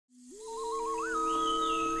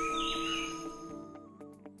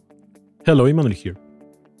Hello, Emmanuel here.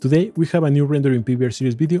 Today we have a new rendering PBR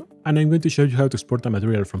series video and I'm going to show you how to export a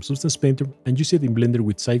material from Substance Painter and use it in Blender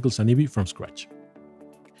with Cycles and Eevee from scratch.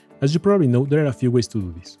 As you probably know, there are a few ways to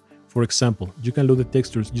do this. For example, you can load the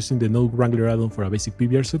textures using the Node Wrangler add-on for a basic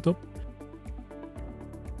PBR setup,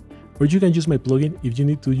 or you can use my plugin if you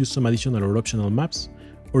need to use some additional or optional maps,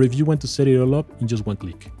 or if you want to set it all up in just one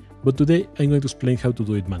click. But today I'm going to explain how to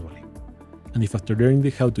do it manually. And if after learning the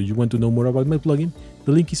how-to you want to know more about my plugin,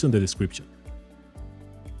 the link is on the description.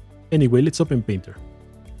 Anyway, let's open Painter.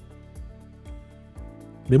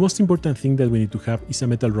 The most important thing that we need to have is a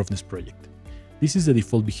metal roughness project. This is the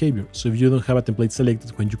default behavior, so if you don't have a template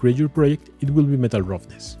selected when you create your project, it will be metal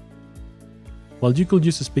roughness. While you could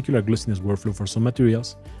use a specular glossiness workflow for some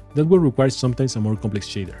materials, that will require sometimes a more complex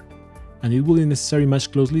shader, and it will necessarily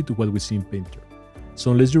match closely to what we see in Painter.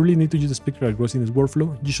 So unless you really need to use the specular glossiness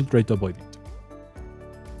workflow, you should try to avoid it.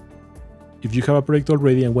 If you have a project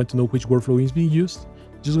already and want to know which workflow is being used,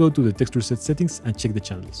 just go to the texture set settings and check the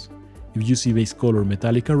channels. If you see base color,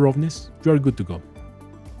 metallic and roughness, you are good to go.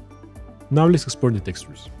 Now let's export the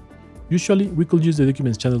textures. Usually we could use the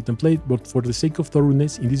documents channel template, but for the sake of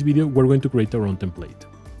thoroughness in this video we're going to create our own template.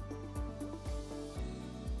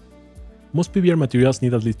 Most PBR materials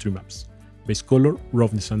need at least 3 maps: base color,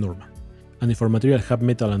 roughness and normal. And if our material have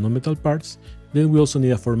metal and non-metal parts, then we also need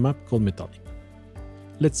a 4th map called metallic.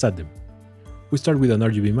 Let's add them. We start with an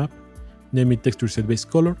RGB map, name it texture set base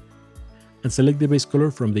color, and select the base color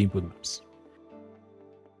from the input maps.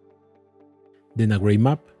 Then a gray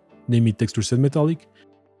map, name it texture set metallic,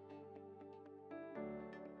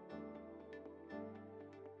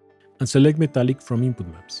 and select metallic from input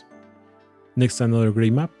maps. Next, another gray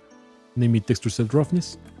map, name it texture set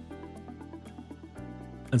roughness,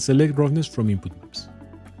 and select roughness from input maps.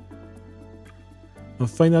 And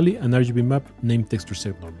finally, an RGB map named texture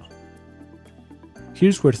set normal.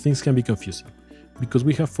 Here's where things can be confusing, because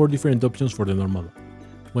we have 4 different options for the normal map,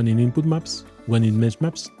 1 in input maps, 1 in mesh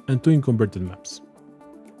maps, and 2 in converted maps.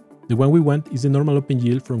 The one we want is the normal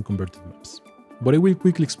OpenGL from converted maps, but I will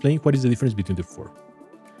quickly explain what is the difference between the 4.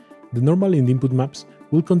 The normal in the input maps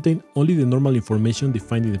will contain only the normal information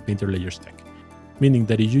defined in the Painter layer stack, meaning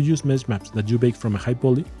that if you use mesh maps that you bake from a high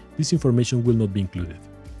poly, this information will not be included.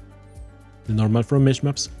 The normal from mesh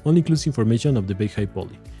maps only includes information of the baked high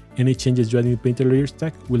poly. Any changes you add in the Painter layer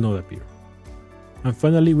stack will not appear. And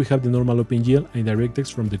finally, we have the normal OpenGL and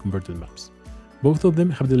DirectX from the converted maps. Both of them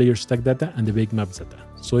have the layer stack data and the baked maps data,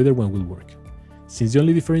 so either one will work. Since the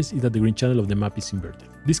only difference is that the green channel of the map is inverted.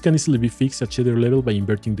 This can easily be fixed at shader level by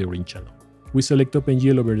inverting the green channel. We select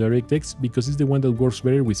OpenGL over DirectX because it's the one that works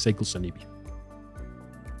better with Cycles and Eevee.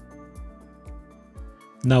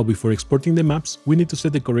 Now, before exporting the maps, we need to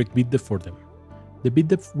set the correct bit depth for them. The bit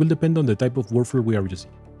depth will depend on the type of workflow we are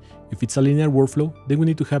using. If it's a linear workflow, then we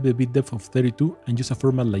need to have the bit depth of 32 and use a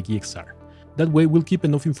format like EXR. That way we'll keep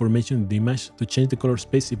enough information in the image to change the color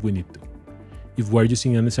space if we need to. If we are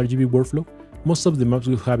using an sRGB workflow, most of the maps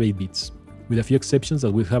will have 8 bits, with a few exceptions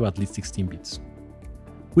that will have at least 16 bits.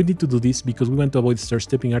 We need to do this because we want to avoid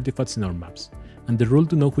start-stepping artifacts in our maps, and the rule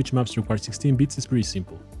to know which maps require 16 bits is pretty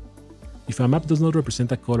simple. If a map does not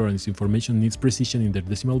represent a color and its information needs precision in their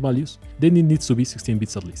decimal values, then it needs to be 16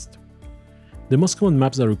 bits at least. The most common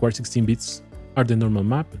maps that require 16 bits are the normal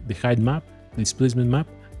map, the height map, the displacement map,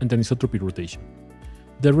 and the anisotropy rotation.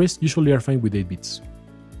 The rest usually are fine with 8 bits.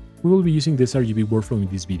 We will be using the sRGB workflow in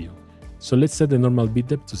this video, so let's set the normal bit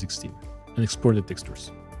depth to 16 and export the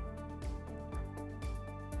textures.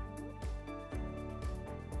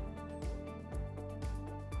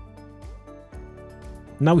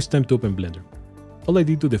 Now it's time to open Blender. All I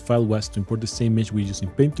did to the file was to import the same mesh we use in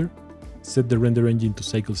Painter, set the render engine to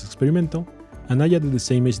Cycles Experimental, and I added the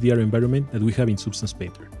same HDR environment that we have in Substance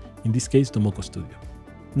Painter, in this case Tomoko Studio.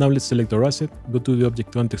 Now let's select our asset, go to the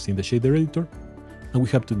object context in the shader editor, and we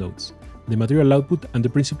have 2 nodes, the material output and the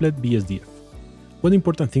principlet BSDF. One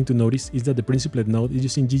important thing to notice is that the principlet node is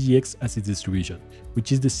using GGX as its distribution,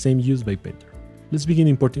 which is the same used by Painter. Let's begin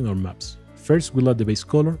importing our maps. First we'll add the base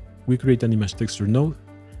color, we create an image texture node,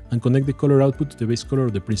 and connect the color output to the base color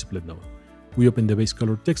of the principlet node. We open the base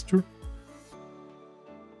color texture,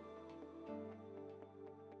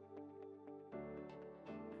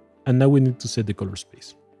 and now we need to set the color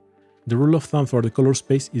space. The rule of thumb for the color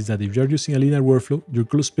space is that if you are using a linear workflow, your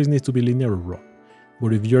color space needs to be linear or raw.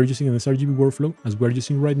 But if you are using an sRGB workflow, as we are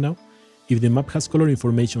using right now, if the map has color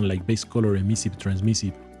information like base color, emissive,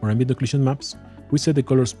 transmissive, or ambient occlusion maps, we set the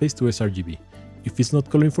color space to sRGB. If it's not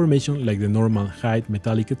color information like the normal, height,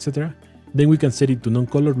 metallic, etc., then we can set it to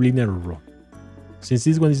non-color, linear, or raw. Since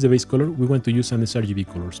this one is the base color, we want to use an sRGB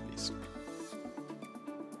color space.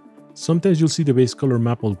 Sometimes you'll see the base color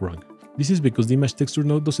map all wrong. This is because the image texture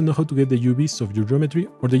node doesn't know how to get the UVs of your geometry,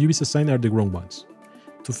 or the UVs assigned are the wrong ones.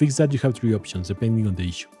 To fix that, you have three options depending on the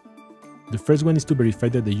issue. The first one is to verify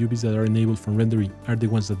that the UVs that are enabled from rendering are the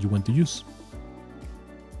ones that you want to use.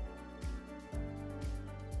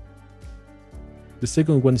 The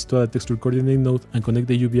second one is to add a texture coordinate node and connect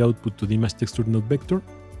the UV output to the image texture node vector.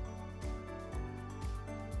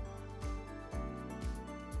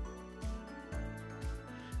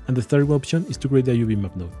 And the third option is to create a UV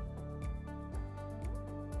map node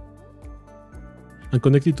and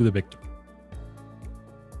connect it to the vector.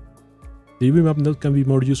 The UV map node can be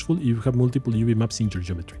more useful if you have multiple UV maps in your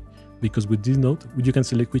geometry, because with this node you can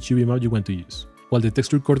select which UV map you want to use, while the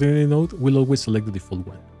texture coordinate node will always select the default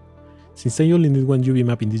one. Since I only need one UV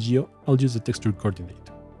map in this geo, I'll use the texture coordinate.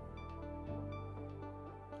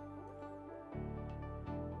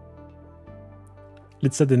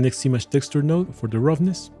 Let's add the next image texture node for the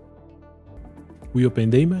roughness. We open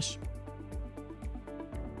the image.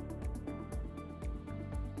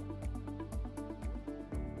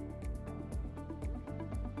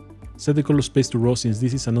 Set the color space to raw since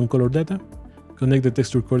this is a non-color data. Connect the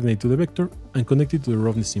texture coordinate to the vector and connect it to the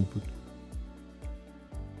roughness input.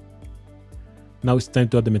 Now it's time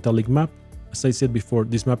to add the metallic map. As I said before,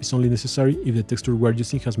 this map is only necessary if the texture we're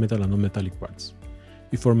using has metal and non-metallic parts.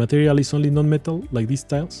 If our material is only non-metal, like these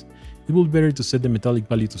tiles, it will be better to set the metallic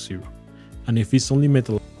value to 0. And if it's only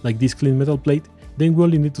metal, like this clean metal plate, then we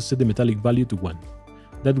only need to set the metallic value to 1.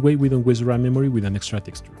 That way we don't waste RAM memory with an extra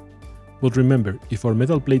texture. But remember, if our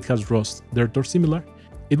metal plate has rust, dirt or similar,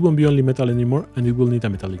 it won't be only metal anymore and it will need a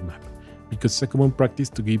metallic map, because it's a common practice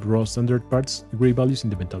to give rust and dirt parts gray values in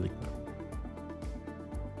the metallic map.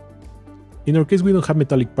 In our case we don't have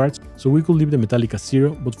metallic parts, so we could leave the metallic as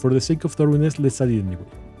 0, but for the sake of thoroughness let's add it anyway.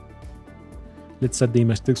 Let's add the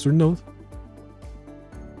image texture node.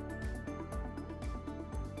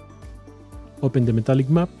 Open the metallic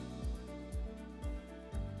map.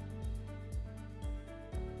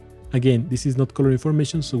 Again, this is not color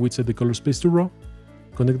information, so we set the color space to raw,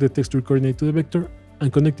 connect the texture coordinate to the vector,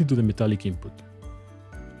 and connect it to the metallic input.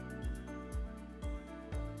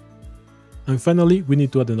 And finally, we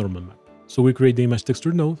need to add the normal map. So we create the image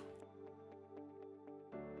texture node,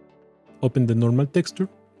 open the normal texture,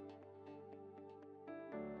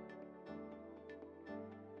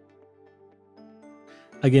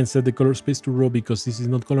 again set the color space to raw because this is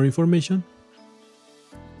not color information,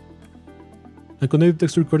 and connect the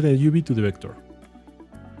texture coordinate UV to the vector.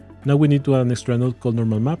 Now we need to add an extra node called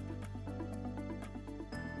normal map,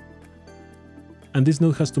 and this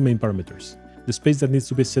node has two main parameters: the space that needs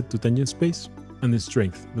to be set to tangent space, and the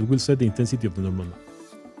strength that will set the intensity of the normal map.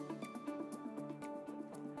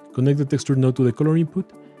 Connect the texture node to the color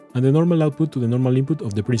input and the normal output to the normal input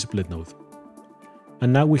of the principled node.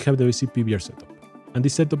 And now we have the basic PBR setup, and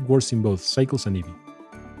this setup works in both Cycles and Eevee.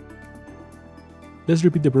 Let's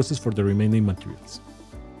repeat the process for the remaining materials.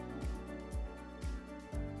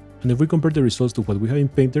 And if we compare the results to what we have in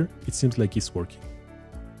Painter, it seems like it's working.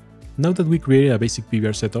 Now that we created a basic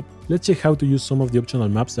PBR setup, let's check how to use some of the optional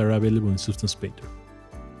maps that are available in Substance Painter.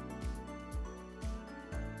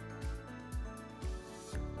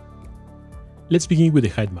 Let's begin with the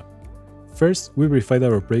height map. First, we verify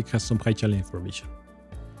that our project has some height channel information.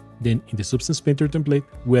 Then, in the Substance Painter template,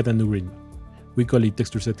 we add a new grid map. We call it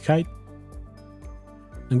texture set height,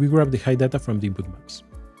 and we grab the height data from the input maps.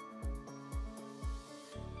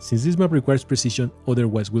 Since this map requires precision,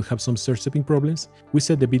 otherwise we'll have some search stepping problems, we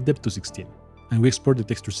set the bit depth to 16, and we export the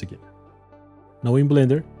textures again. Now in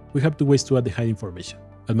Blender, we have two ways to add the height information,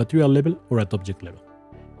 at material level or at object level.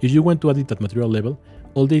 If you want to add it at material level,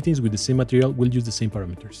 all the items with the same material will use the same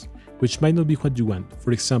parameters, which might not be what you want.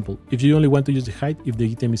 For example, if you only want to use the height if the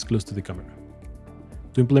item is close to the camera.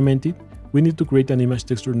 To implement it, we need to create an image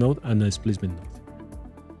texture node and a displacement node.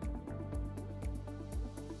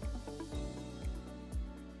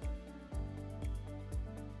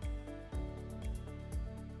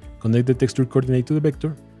 Connect the texture coordinate to the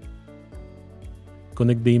vector,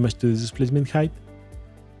 connect the image to the displacement height,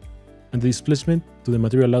 and the displacement to the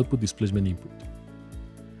material output displacement input.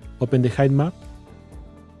 Open the height map,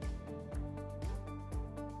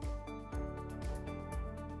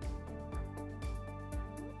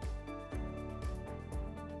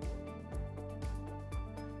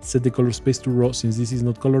 set the color space to raw since this is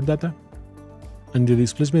not color data, and in the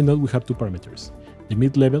displacement node we have two parameters, the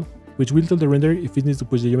mid-level, which will tell the renderer if it needs to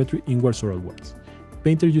push the geometry inwards or outwards.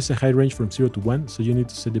 Painter uses a height range from 0 to 1, so you need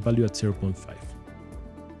to set the value at 0.5.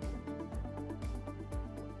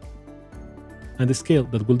 And the scale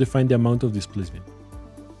that will define the amount of displacement.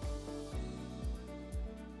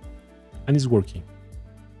 And it's working.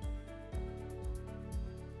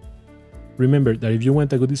 Remember that if you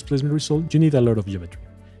want a good displacement result, you need a lot of geometry.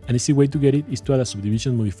 An easy way to get it is to add a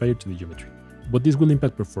subdivision modifier to the geometry, but this will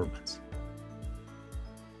impact performance.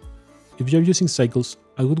 If you are using cycles,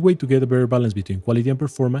 a good way to get a better balance between quality and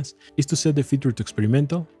performance is to set the feature to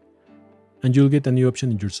experimental, and you'll get a new option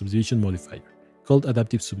in your subdivision modifier, called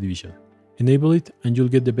adaptive subdivision. Enable it and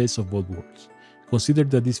you'll get the best of both worlds. Consider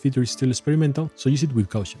that this feature is still experimental, so use it with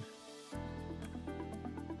caution.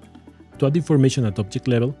 To add information at object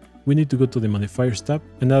level, we need to go to the Modifiers tab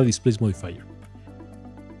and add a Displace modifier.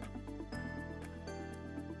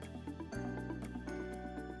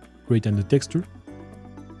 Create a new texture.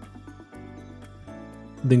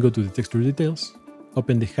 Then go to the texture details,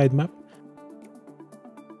 open the height map,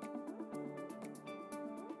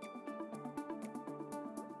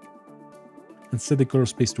 and set the color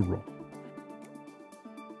space to raw.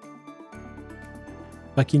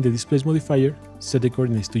 Back in the Displace modifier, set the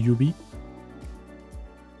coordinates to UV,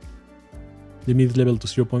 the mid level to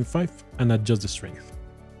 0.5, and adjust the strength.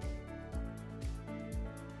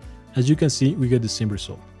 As you can see, we get the same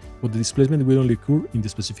result, but the displacement will only occur in the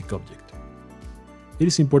specific object. It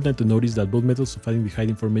is important to notice that both methods of adding the height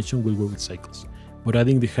information will work with cycles, but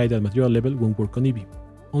adding the height at material level won't work on Eevee.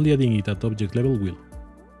 Only adding it at object level will.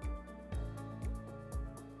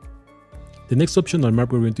 The next optional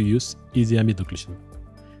map we're going to use is the Ambient Occlusion.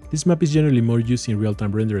 This map is generally more used in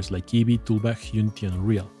real-time renderers like Eevee, Toolbag, Unity, and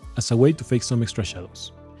Unreal, as a way to fake some extra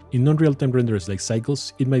shadows. In non-real-time renderers like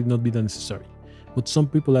Cycles, it might not be that necessary, but some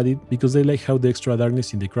people add it because they like how the extra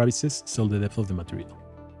darkness in the crevices sell the depth of the material.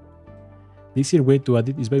 The easier way to add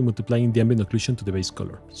it is by multiplying the ambient occlusion to the base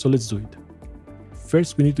color, so let's do it.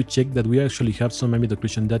 First, we need to check that we actually have some ambient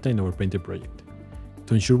occlusion data in our painter project.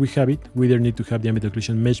 To ensure we have it, we either need to have the ambient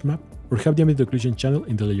occlusion mesh map or have the ambient occlusion channel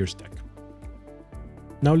in the layer stack.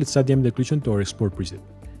 Now let's add the ambient occlusion to our export preset.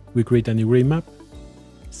 We create a new gray map,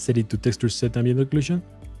 set it to texture set ambient occlusion,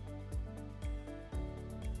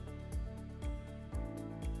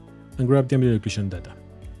 and grab the ambient occlusion data.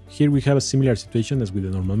 Here we have a similar situation as with the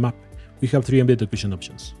normal map. We have 3 ambient occlusion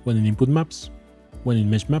options, one in input maps, one in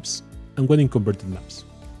mesh maps, and one in converted maps.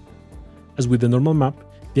 As with the normal map,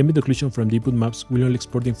 the ambient occlusion from the input maps will only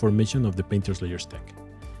export the information of the painter's layer stack.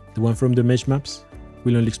 The one from the mesh maps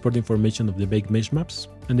will only export information of the baked mesh maps,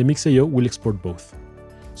 and the Mix.io will export both.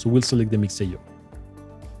 So we'll select the Mix.io.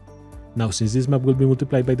 Now, since this map will be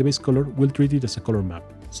multiplied by the base color, we'll treat it as a color map,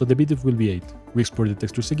 so the bit will be 8. We export the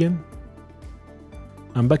textures again,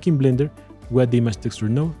 and back in Blender, we add the image texture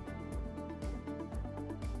node,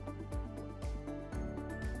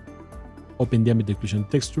 open the ambient occlusion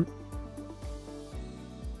texture,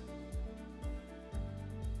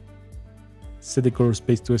 set the color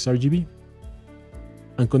space to sRGB,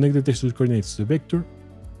 and connect the texture coordinates to the vector.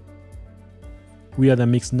 We add a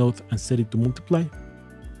mix node and set it to multiply,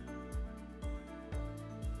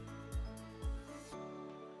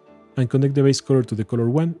 and connect the base color to the color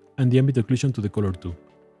 1 and the ambient occlusion to the color 2,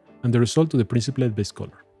 and the result to the principled base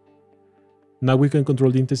color. Now we can control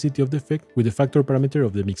the intensity of the effect with the factor parameter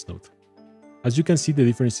of the mix node. As you can see, the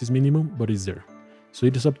difference is minimum, but it's there, so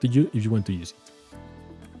it is up to you if you want to use it.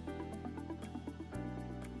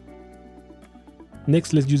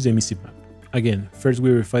 Next, let's use the emissive map. Again, first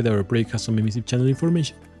we verify that our project has some emissive channel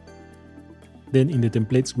information. Then in the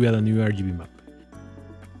templates we add a new RGB map.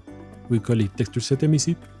 We call it texture set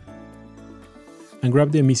emissive, and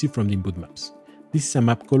grab the emissive from the input maps. This is a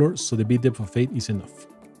map color, so the bit depth of 8 is enough.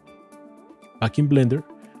 Back in Blender,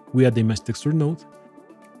 we add the image texture node,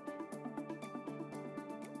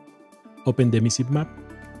 open the emissive map,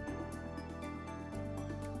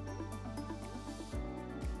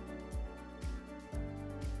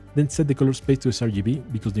 then set the color space to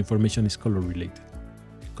sRGB because the information is color related.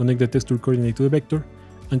 Connect the texture coordinate to the vector,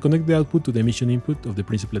 and connect the output to the emission input of the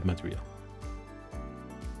principled material.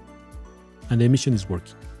 And the emission is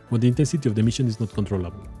working, but the intensity of the emission is not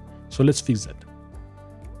controllable. So let's fix that.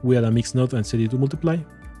 We add a mix node and set it to multiply,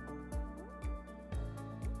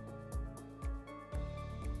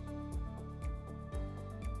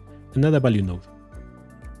 and add a value node.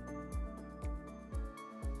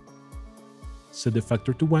 Set the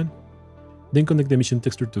factor to 1, then connect the emission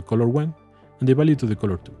texture to color 1 and the value to the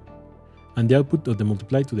color 2, and the output of the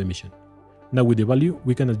multiply to the emission. Now with the value,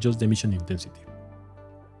 we can adjust the emission intensity.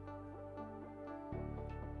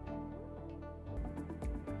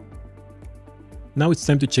 Now it's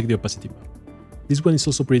time to check the opacity map. This one is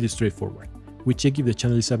also pretty straightforward. We check if the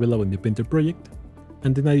channel is available in the painter project,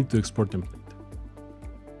 and then add it to the export template.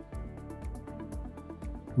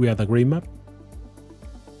 We add a gray map,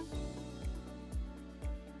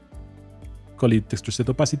 call it texture set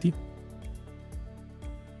opacity,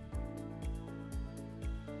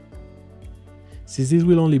 Since this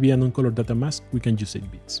will only be an uncolored data mask, we can use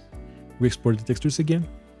 8 bits. We export the textures again,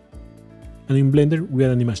 and in Blender we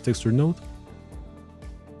add an image texture node,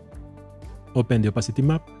 open the opacity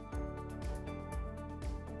map,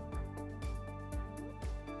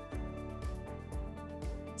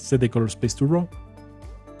 set the color space to raw,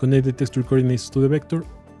 connect the texture coordinates to the vector,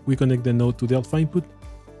 we connect the node to the alpha input,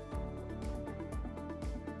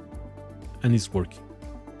 and it's working.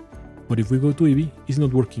 But if we go to Eevee, it's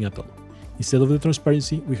not working at all. Instead of the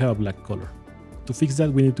transparency, we have a black color. To fix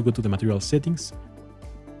that, we need to go to the material settings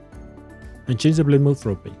and change the blend mode for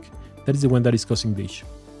opaque. That is the one that is causing the issue.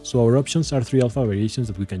 So our options are 3 alpha variations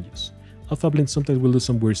that we can use. Alpha blend sometimes will do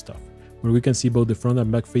some weird stuff, where we can see both the front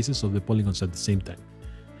and back faces of the polygons at the same time.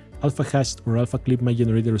 Alpha hashed or alpha clip might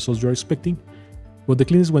generate the results you are expecting, but the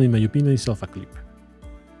cleanest one in my opinion is alpha clip.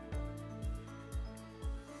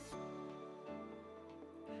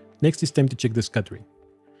 Next is time to check the scattering.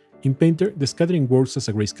 In Painter, the scattering works as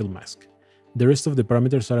a grayscale mask. The rest of the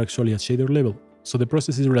parameters are actually at shader level, so the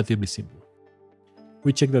process is relatively simple.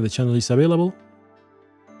 We check that the channel is available,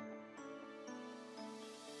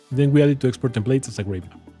 then we add it to export templates as a gray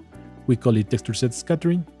map. We call it texture set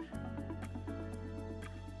scattering,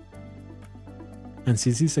 and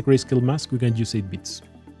since it's a grayscale mask, we can use 8 bits.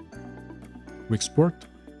 We export,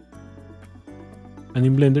 and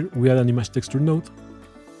in Blender we add an image texture node,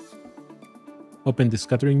 open the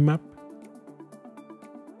scattering map,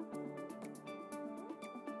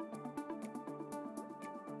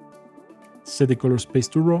 set the color space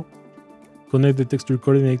to raw, connect the texture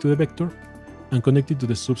coordinate to the vector, and connect it to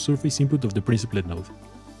the subsurface input of the principled node.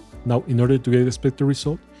 Now, in order to get the expected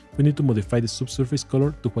result, we need to modify the subsurface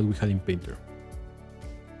color to what we had in Painter.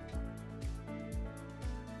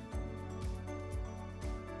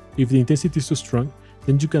 If the intensity is too strong,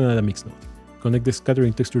 then you can add a mix node. Connect the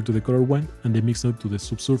scattering texture to the color 1 and the mix node to the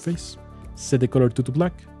subsurface, set the color 2 to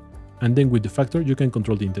black, and then with the factor you can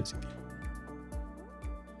control the intensity.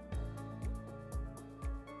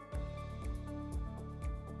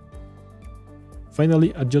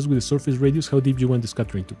 Finally, adjust with the surface radius how deep you want the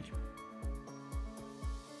scattering to be.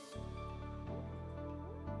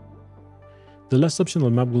 The last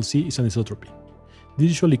optional map we'll see is anisotropy. This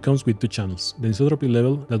usually comes with 2 channels, the anisotropy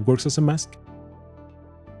level that works as a mask,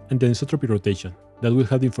 and the anisotropy rotation that will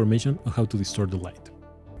have the information on how to distort the light.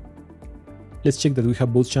 Let's check that we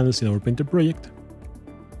have both channels in our Painter project.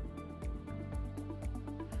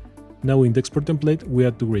 Now in the export template, we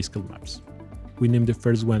add 2 grayscale maps. We name the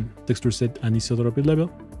first one texture set anisotropy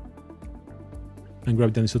level, and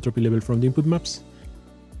grab the anisotropy level from the input maps,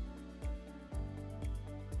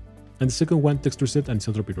 and the second one texture set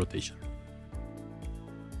anisotropy rotation,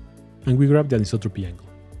 and we grab the anisotropy angle.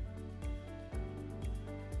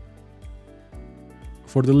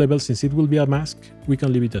 For the level, since it will be a mask, we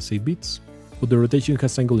can leave it as 8 bits, but the rotation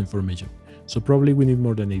has angle information, so probably we need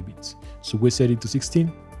more than 8 bits, so we set it to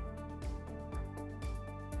 16,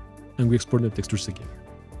 and we export the textures again.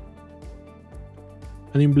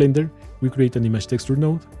 And in Blender, we create an image texture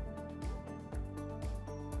node,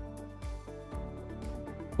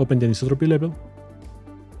 open the anisotropy level,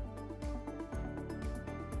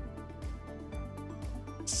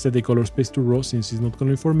 set the color space to raw since it's not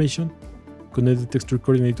color information, connect the texture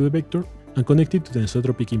coordinate to the vector, and connect it to the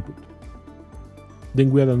anisotropic input. Then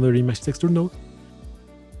we add another image texture node,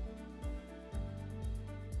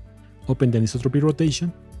 open the anisotropy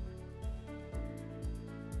rotation,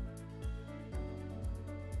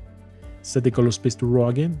 set the color space to raw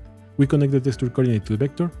again, we connect the texture coordinate to the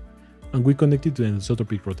vector, and we connect it to the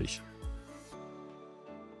anisotropic rotation.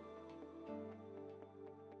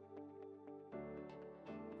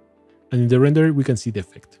 And in the renderer we can see the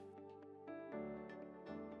effect.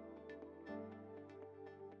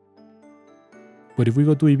 But if we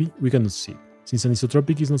go to Eevee, we cannot see it, since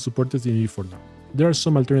anisotropic is not supported in Eevee for now. There are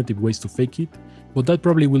some alternative ways to fake it, but that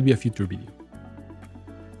probably will be a future video.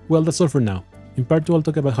 Well, that's all for now. In part 2 I'll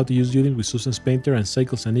talk about how to use Udin with Susan's Painter and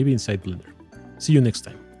Cycles and Eevee inside Blender. See you next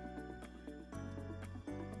time.